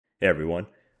Hey everyone,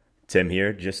 Tim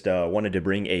here. Just wanted to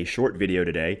bring a short video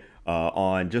today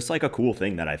on just like a cool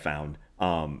thing that I found.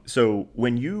 So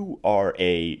when you are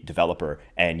a developer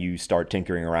and you start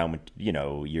tinkering around with,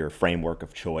 your framework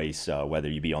of choice, whether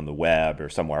you be on the web or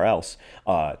somewhere else,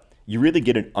 you really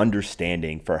get an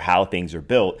understanding for how things are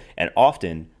built, and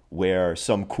often where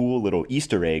some cool little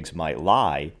Easter eggs might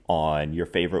lie on your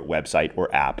favorite website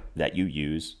or app that you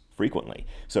use frequently.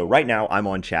 So right now I'm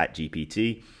on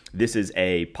ChatGPT. This is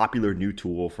a popular new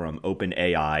tool from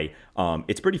OpenAI.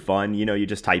 It's pretty fun. You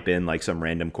just type in like some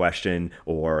random question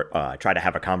or try to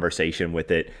have a conversation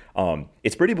with it.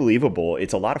 It's pretty believable.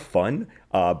 It's a lot of fun,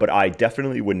 but I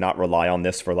definitely would not rely on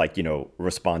this for like,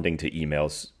 responding to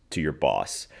emails to your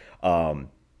boss.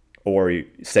 Or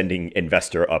sending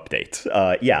investor updates.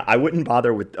 Yeah, I wouldn't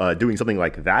bother with doing something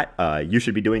like that. You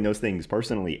should be doing those things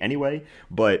personally anyway,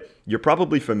 but you're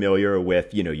probably familiar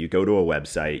with, you go to a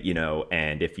website,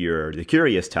 and if you're the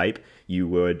curious type, you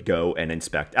would go and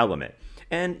inspect Element.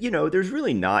 And, there's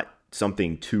really not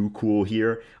something too cool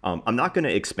here. I'm not going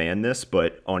to expand this,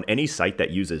 but on any site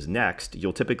that uses Next,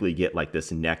 you'll typically get like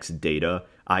this Next data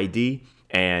ID.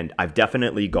 And I've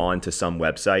definitely gone to some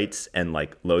websites and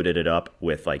like loaded it up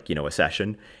with like, a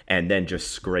session and then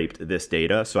just scraped this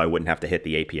data so I wouldn't have to hit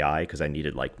the API because I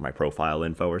needed like my profile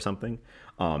info or something.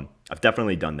 I've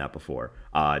definitely done that before.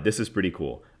 This is pretty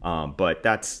cool, but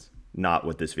that's not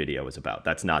what this video is about.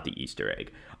 That's not the Easter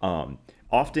egg.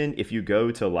 Often if you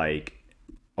go to like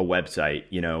a website,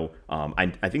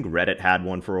 I think Reddit had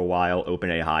one for a while,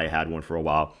 OpenAI had one for a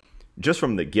while. Just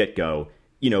from the get-go,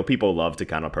 people love to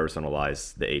kind of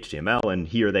personalize the HTML, and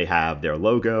here they have their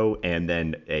logo and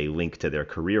then a link to their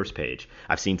careers page.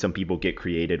 I've seen some people get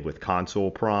created with console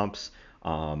prompts.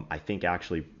 I think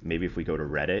actually maybe if we go to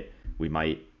Reddit,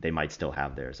 they might still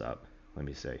have theirs up. Let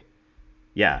me see.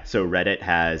 Yeah, so Reddit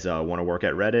has want to work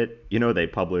at Reddit. They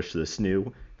publish this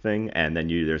new thing, and then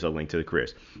there's a link to the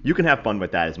careers. You can have fun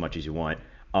with that as much as you want.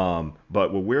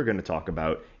 But what we're going to talk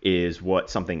about is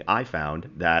something I found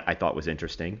that I thought was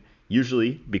interesting.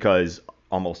 Usually, because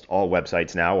almost all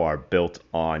websites now are built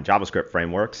on JavaScript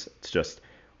frameworks, it's just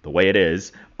the way it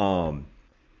is. A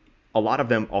lot of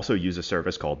them also use a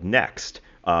service called Next,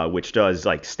 which does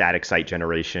like static site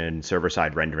generation,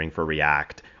 server-side rendering for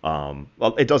React.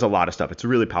 Well, it does a lot of stuff. It's a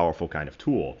really powerful kind of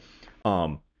tool.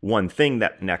 One thing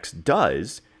that Next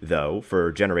does, though,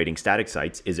 for generating static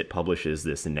sites is it publishes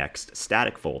this Next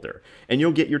static folder. And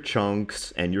you'll get your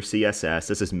chunks and your CSS.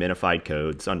 This is minified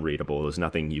code. It's unreadable. There's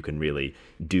nothing you can really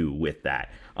do with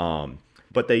that.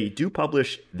 But they do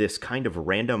publish this kind of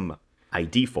random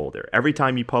ID folder. Every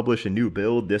time you publish a new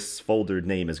build, this folder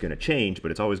name is going to change,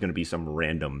 but it's always going to be some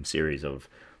random series of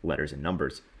letters and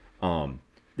numbers.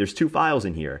 There's two files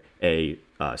in here, a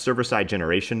server-side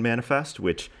generation manifest,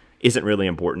 which isn't really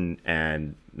important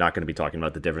and not going to be talking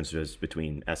about the differences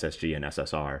between SSG and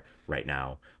SSR right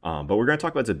now. But we're going to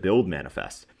talk about the build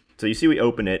manifest. So you see we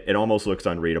open it, it almost looks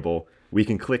unreadable. We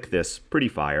can click this Pretty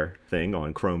Fire thing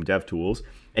on Chrome DevTools,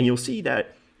 and you'll see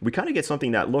that we kind of get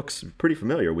something that looks pretty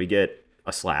familiar. We get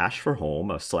a slash for home,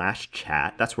 a slash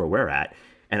chat, that's where we're at,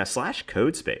 and a slash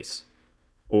code space.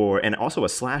 And also a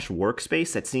slash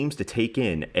workspace that seems to take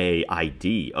in a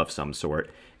ID of some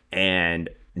sort, and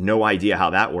no idea how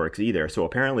that works either. So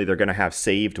apparently they're going to have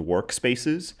saved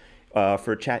workspaces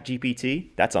for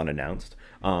ChatGPT. That's unannounced.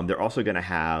 They're also going to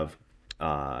have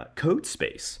code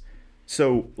space.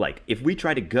 So like if we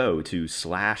try to go to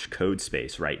slash code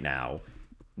space right now,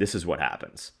 this is what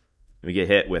happens. We get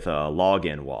hit with a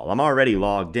login wall. I'm already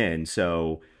logged in,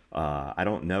 so I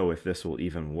don't know if this will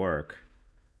even work.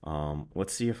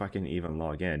 Let's see if I can even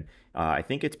log in. I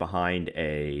think it's behind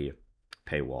a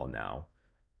paywall now.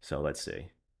 So let's see.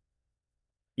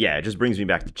 Yeah, it just brings me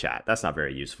back to chat. That's not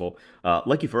very useful.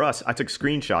 Lucky for us, I took a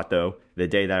screenshot, though, the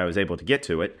day that I was able to get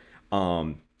to it,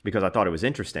 because I thought it was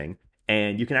interesting.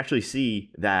 And you can actually see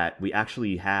that we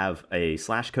actually have a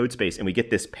slash code space, and we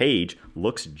get this page,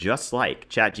 looks just like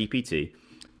ChatGPT,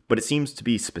 but it seems to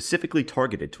be specifically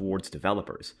targeted towards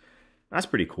developers. That's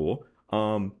pretty cool.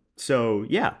 So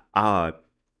yeah,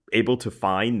 able to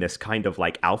find this kind of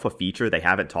like alpha feature they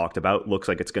haven't talked about. Looks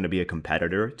like it's going to be a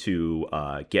competitor to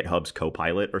GitHub's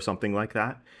CoPilot or something like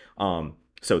that.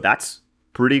 So that's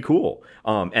pretty cool.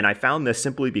 And I found this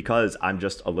simply because I'm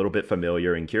just a little bit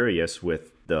familiar and curious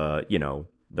with the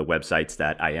websites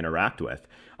that I interact with.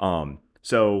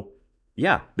 So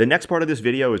yeah, the next part of this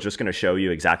video is just going to show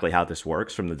you exactly how this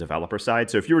works from the developer side.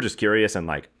 So if you were just curious and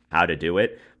like how to do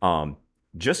it,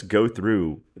 just go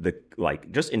through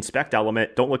just inspect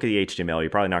element. Don't look at the HTML. You're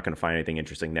probably not going to find anything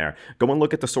interesting there. Go and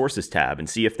look at the sources tab and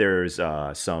see if there's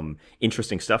some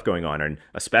interesting stuff going on. And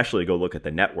especially go look at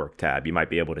the network tab. You might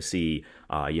be able to see,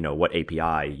 what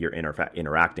API you're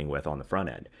interacting with on the front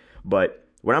end. But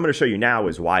what I'm going to show you now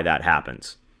is why that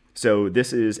happens. So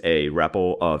this is a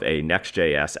REPL of a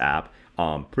Next.js app.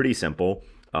 Pretty simple.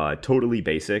 Totally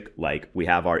basic. Like we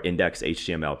have our index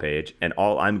HTML page, and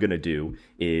all I'm going to do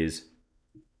is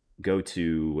go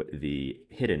to the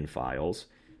hidden files.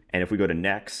 And if we go to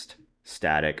next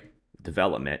static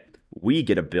development, we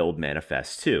get a build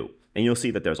manifest too. And you'll see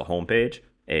that there's a home page,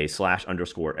 a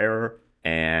 /_error,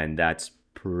 and that's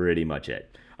pretty much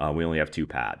it. We only have 2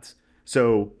 paths.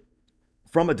 So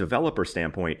from a developer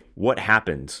standpoint, what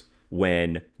happens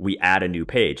when we add a new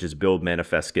page? Does build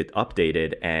manifest get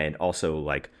updated? And also,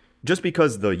 like, just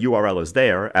because the URL is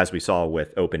there, as we saw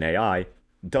with OpenAI,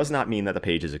 does not mean that the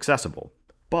page is accessible.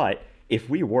 But if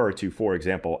we were to, for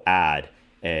example, add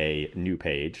a new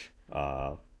page,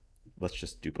 let's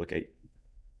just duplicate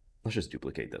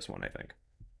this one, I think.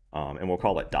 And we'll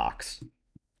call it docs.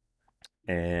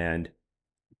 And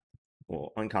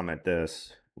we'll uncomment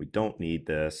this. We don't need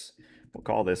this. We'll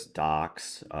call this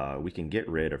docs. We can get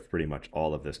rid of pretty much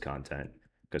all of this content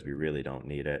because we really don't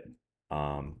need it.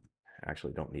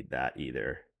 Actually, don't need that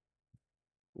either.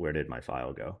 Where did my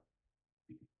file go?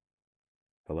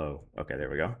 Hello. Okay, there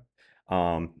we go.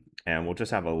 And we'll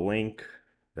just have a link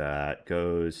that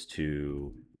goes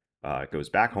to goes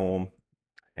back home,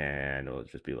 and it'll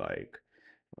just be like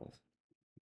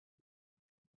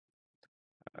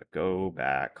go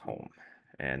back home.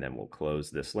 And then we'll close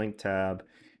this link tab.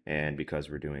 And because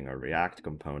we're doing a React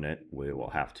component, we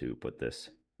will have to put this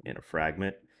in a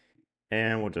fragment.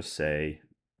 And we'll just say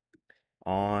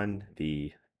on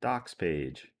the docs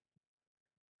page.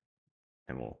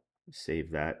 And we'll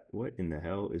save that. What in the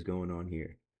hell is going on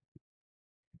here?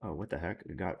 Oh, what the heck?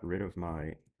 It got rid of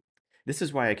my... This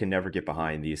is why I can never get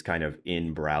behind these kind of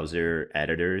in-browser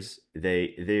editors.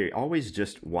 They always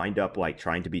just wind up like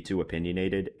trying to be too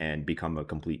opinionated and become a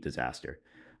complete disaster.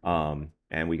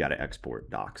 And we got to export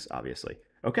docs, obviously.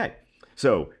 Okay,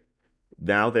 so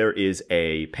now there is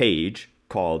a page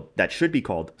that should be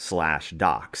called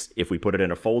 /docs. If we put it in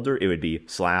a folder, it would be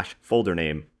 /folder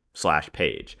name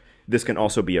 /page. This can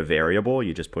also be a variable.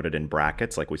 You just put it in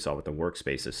brackets like we saw with the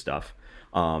workspaces stuff.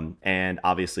 And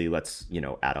obviously, let's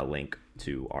add a link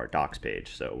to our docs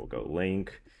page. So we'll go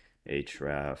link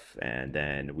href, and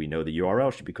then we know the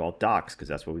URL should be called docs because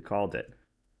that's what we called it.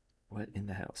 What in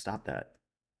the hell? Stop that.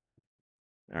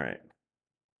 All right.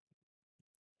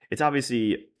 It's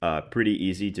obviously pretty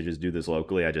easy to just do this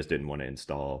locally. I just didn't want to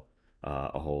install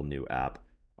a whole new app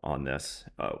on this.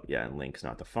 Oh, yeah, and link's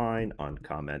not defined.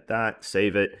 Uncomment that,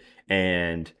 save it,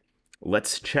 and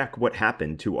let's check what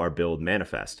happened to our build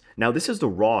manifest. Now, this is the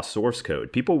raw source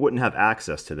code. People wouldn't have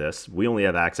access to this. We only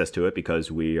have access to it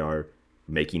because we are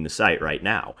making the site right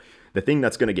now. The thing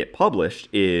that's going to get published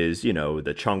is,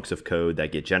 the chunks of code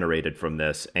that get generated from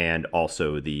this and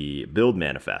also the build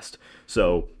manifest.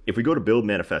 So if we go to build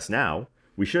manifest now,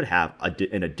 we should have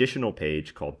an additional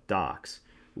page called docs,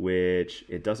 which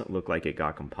it doesn't look like it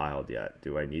got compiled yet.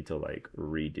 Do I need to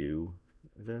redo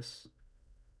this?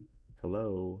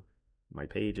 Hello, my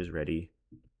page is ready.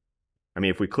 I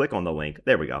mean, if we click on the link,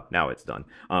 there we go. Now it's done.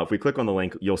 If we click on the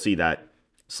link, you'll see that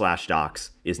 /docs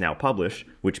is now published,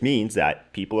 which means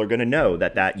that people are going to know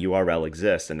that that URL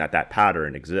exists and that that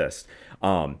pattern exists.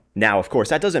 Now, of course,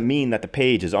 that doesn't mean that the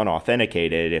page is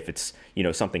unauthenticated. If it's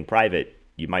something private,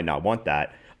 you might not want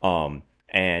that.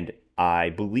 And I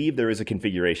believe there is a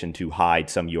configuration to hide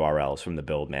some URLs from the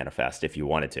build manifest if you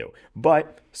wanted to.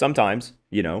 But sometimes,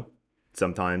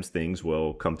 sometimes things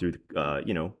will come through,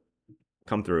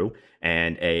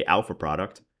 and a alpha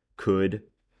product could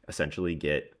essentially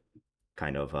get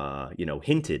kind of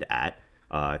hinted at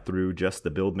through just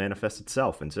the build manifest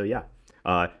itself. And so yeah,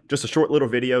 just a short little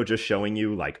video just showing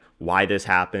you why this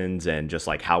happens and just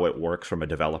how it works from a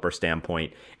developer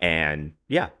standpoint. And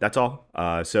yeah, that's all.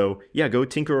 So yeah, go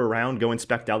tinker around, go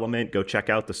inspect element, go check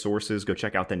out the sources, go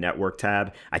check out the network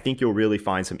tab. I think you'll really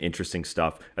find some interesting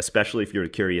stuff, especially if you're a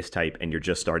curious type and you're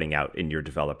just starting out in your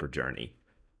developer journey.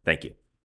 Thank you.